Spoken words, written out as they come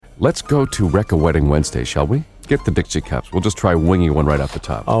Let's go to Recca Wedding Wednesday, shall we? Get the Dixie cups. We'll just try winging one right off the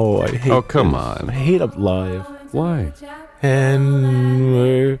top. Oh, I hate Oh, come this. on. I hate up live. Why? And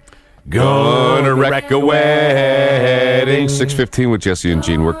we're Gonna wreck a wedding. 6:15 with Jesse and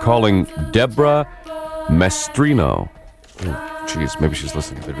Gene. We're calling Deborah Mestrino. Oh, jeez, maybe she's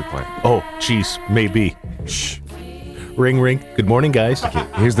listening. They'd be quiet. Oh, jeez, maybe. Shh. Ring, ring. Good morning, guys.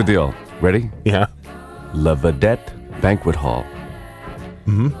 Here's the deal. Ready? Yeah. La Vedette Banquet Hall.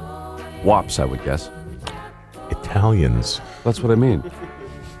 WAPs, I would guess. Italians. That's what I mean.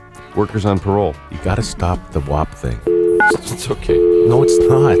 Workers on parole. You gotta stop the WAP thing. It's okay. No, it's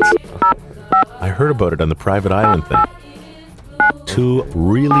not. I heard about it on the private island thing. 2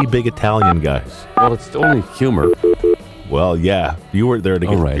 really big Italian guys. Well, it's only humor. Well, yeah. You were there to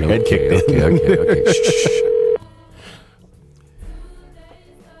get All right. your head kicked in. Okay. Shh.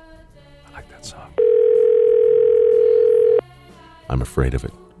 I like that song. I'm afraid of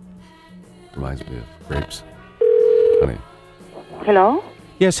it. Reminds me of grapes. Honey. Hello?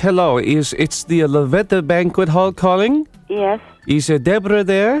 Yes, hello. It's the Lavetta Banquet Hall calling? Yes. Is Deborah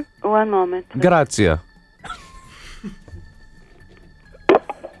there? One moment. Grazie.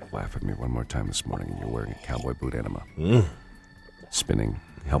 Laugh at me one more time this morning and you're wearing a cowboy boot enema. Spinning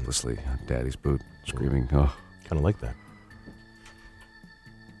helplessly on Daddy's boot, screaming, oh. Kind of like that.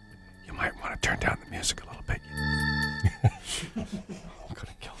 You might want to turn down the music a little bit. I'm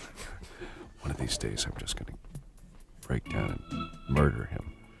gonna kill that guy. One of these days I'm just gonna break down and murder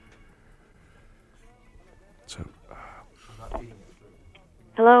him. So,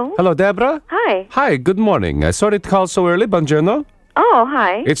 Hello? hello, Deborah. Hi. Hi, good morning. Sorry to call so early. Buongiorno. Oh,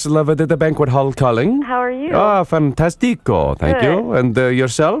 hi. It's La Vedetta Banquet Hall calling. How are you? Ah, fantastico. Thank Good. you. And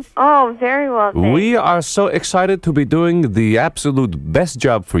yourself? Oh, very well, thanks. We are so excited to be doing the absolute best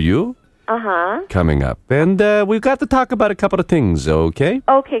job for you Uh-huh. coming up. And we've got to talk about a couple of things, okay?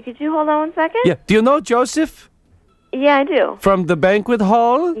 Okay, could you hold on 1 second? Yeah. Do you know Joseph Yeah, I do. from the banquet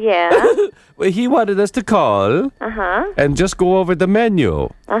hall? Yeah. Well, he wanted us to call Uh-huh. and just go over the menu.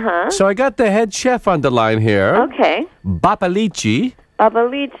 Uh-huh. So I got the head chef on the line here. Okay. Babalici.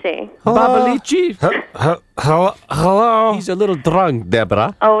 Babalici. Babalici? Hello? He's a little drunk,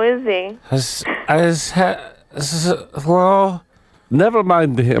 Deborah. Oh, is he? Hello? Never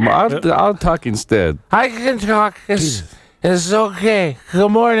mind him. I'll talk instead. I can talk. It's okay. Good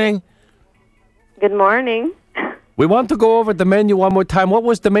morning. Good morning. We want to go over the menu one more time. What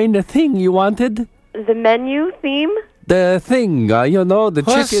was the main thing you wanted? The menu theme? The thing, the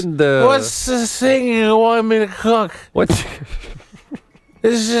chicken, What's the thing you want me to cook? What?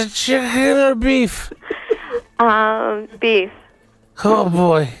 Is it chicken or beef? Beef. Oh,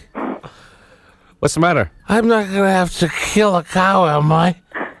 boy. What's the matter? I'm not going to have to kill a cow, am I?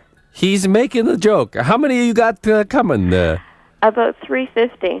 He's making a joke. How many you got coming? About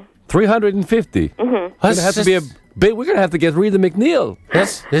 350. 350. Mm-hmm. We're gonna have to be a big. We're gonna have to get Rita McNeil.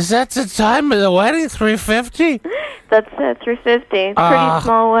 Is that the time of the wedding? 350? That's 350. It's a pretty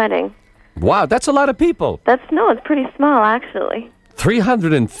small wedding. Wow, that's a lot of people. It's pretty small, actually.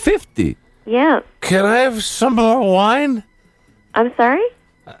 350. Yeah. Can I have some more wine? I'm sorry?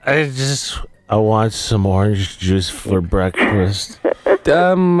 I want some orange juice for breakfast.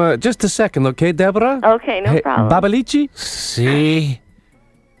 Just a second, okay, Deborah? Okay, no problem. Babalici, See?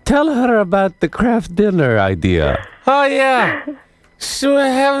 tell her about the craft dinner idea. Oh, yeah. So I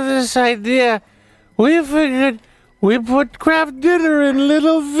have this idea. We figured we put craft dinner in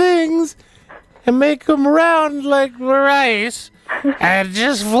little things and make them round like rice and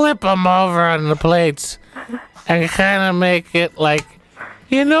just flip them over on the plates and kind of make it like,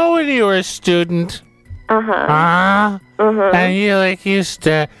 when you were a student. And you used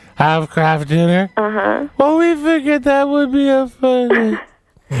to have craft dinner. Well, we figured that would be a fun.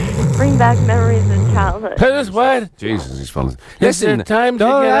 Bring back memories of childhood. That's what? Jesus, he's falling. Is there Listen, time to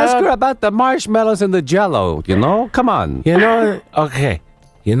don't get ask out? her about the marshmallows and the Jello. Come on. Okay.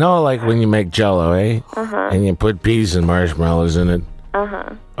 Like when you make Jell-O, eh? And you put peas and marshmallows in it.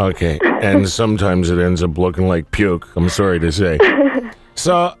 Okay. And sometimes it ends up looking like puke. I'm sorry to say.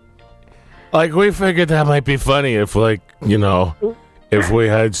 So, we figured that might be funny if, if we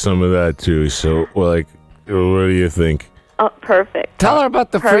had some of that too. So, what do you think? Oh, perfect. Tell her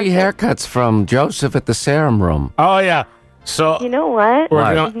about the free Perfect. haircuts from Joseph at the Serum Room. Oh, yeah. So, You know what? we're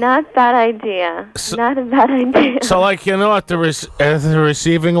gonna, Not bad idea. Not a bad idea. so at the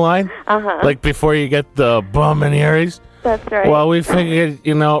receiving line, before you get the bum and Aries. That's right. Well, we figured,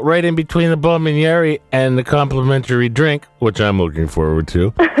 right in between the bum and Yeri and the complimentary drink, which I'm looking forward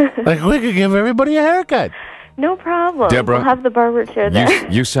to, we could give everybody a haircut. No problem. Deborah, We'll have the barber chair there.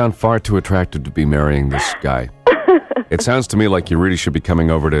 You sound far too attractive to be marrying this guy. It sounds to me like you really should be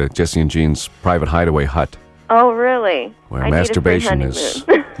coming over to Jesse and Jean's private hideaway hut, Oh, really? where I need a free masturbation is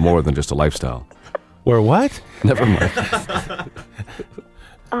honeymoon. more than just a lifestyle. Or what? Never mind.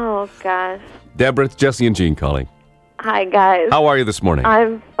 Oh, gosh. Deborah, it's Jesse and Jean calling. Hi, guys. How are you this morning?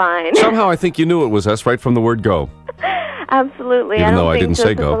 I'm fine. Somehow I think you knew it was us right from the word go. Absolutely. Even I though don't I think didn't say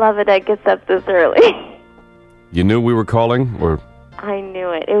Joseph go. Beloved gets up this early. You knew we were calling, or I knew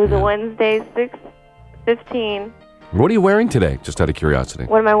it. It was a Wednesday, 6:15. what are you wearing today? Just out of curiosity.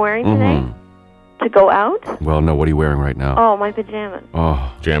 What am I wearing today? Mhm. To go out? Well, no. What are you wearing right now? Oh, my pajamas.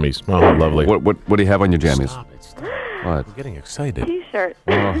 Oh, Jammies. Oh, lovely. what do you have on your jammies? Stop it. Stop. What? I'm getting excited. T-shirt.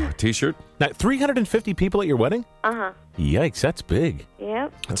 Oh, a t-shirt? Now, 350 people at your wedding? Uh-huh. Yikes, that's big.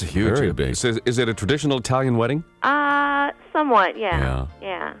 Yep. That's a huge. Very big. Is it a traditional Italian wedding? Somewhat, yeah.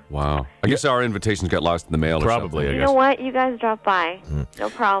 Yeah. Wow. I guess our invitations got lost in the mail. Probably, Or I You guess. know what? You guys drop by. No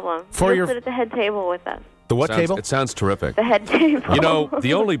problem. For You'll your- sit at the head table with us. The what something. table? It sounds terrific. The head table. You know,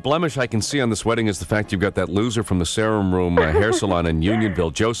 the only blemish I can see on this wedding is the fact you've got that loser from the Serum Room hair salon in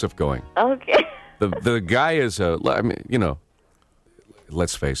Unionville, Joseph, going. Okay. The guy is I mean, you know,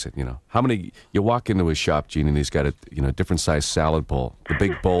 let's face it, you know, how many, you walk into his shop, Gene, and he's got a, you know, different size salad bowl. The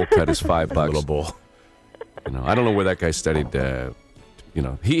big bowl cut is $5. Little bowl. You know, I don't know where that guy studied, you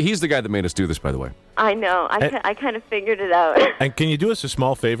know, he's the guy that made us do this, by the way. I know. I kind of figured it out. And can you do us a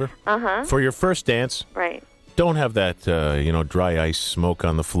small favor? Uh-huh. For your first dance, Right. don't have that, dry ice smoke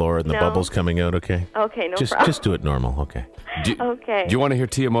on the floor and the No. bubbles coming out, okay? Okay, no Just problem. just do it normal, okay? Okay. Do you want to hear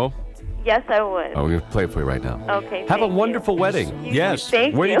TMO? Yes, I would. Oh, we're going to play it for you right now. Okay. Have a thank wonderful wedding. You. Yes.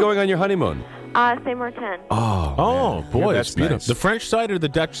 Thank Where are you. you going on your honeymoon? Saint Martin. Oh, boy, that's that's beautiful. nice. The French side or the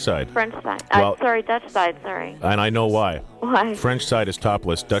Dutch side? French side. Well- Sorry, Dutch side. Sorry. And I know why. Why? French side is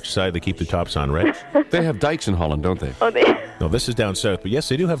topless. Dutch side, they keep the tops on, right? They have dikes in Holland, don't they? Oh, they. No, this is down south. But yes,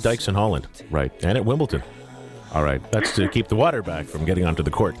 they do have dikes in Holland. Right. And at Wimbledon. All right. That's to keep the water back from getting onto the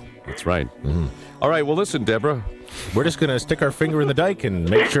court. That's right. Mm-hmm. All right. Well, listen, Deborah. We're just going to stick our finger in the dike and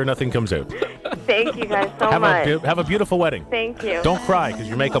make sure nothing comes out. Thank you guys so Have much. have a beautiful wedding. Thank you. Don't cry because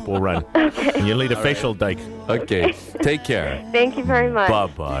your makeup will run. Okay. And you'll need a facial dike. Okay. Take care. Thank you very much.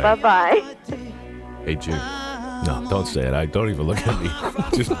 Bye-bye. Bye-bye. Hey, June. No, don't say it. Don't even look at me.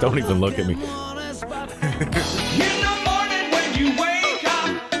 Just don't even look at me.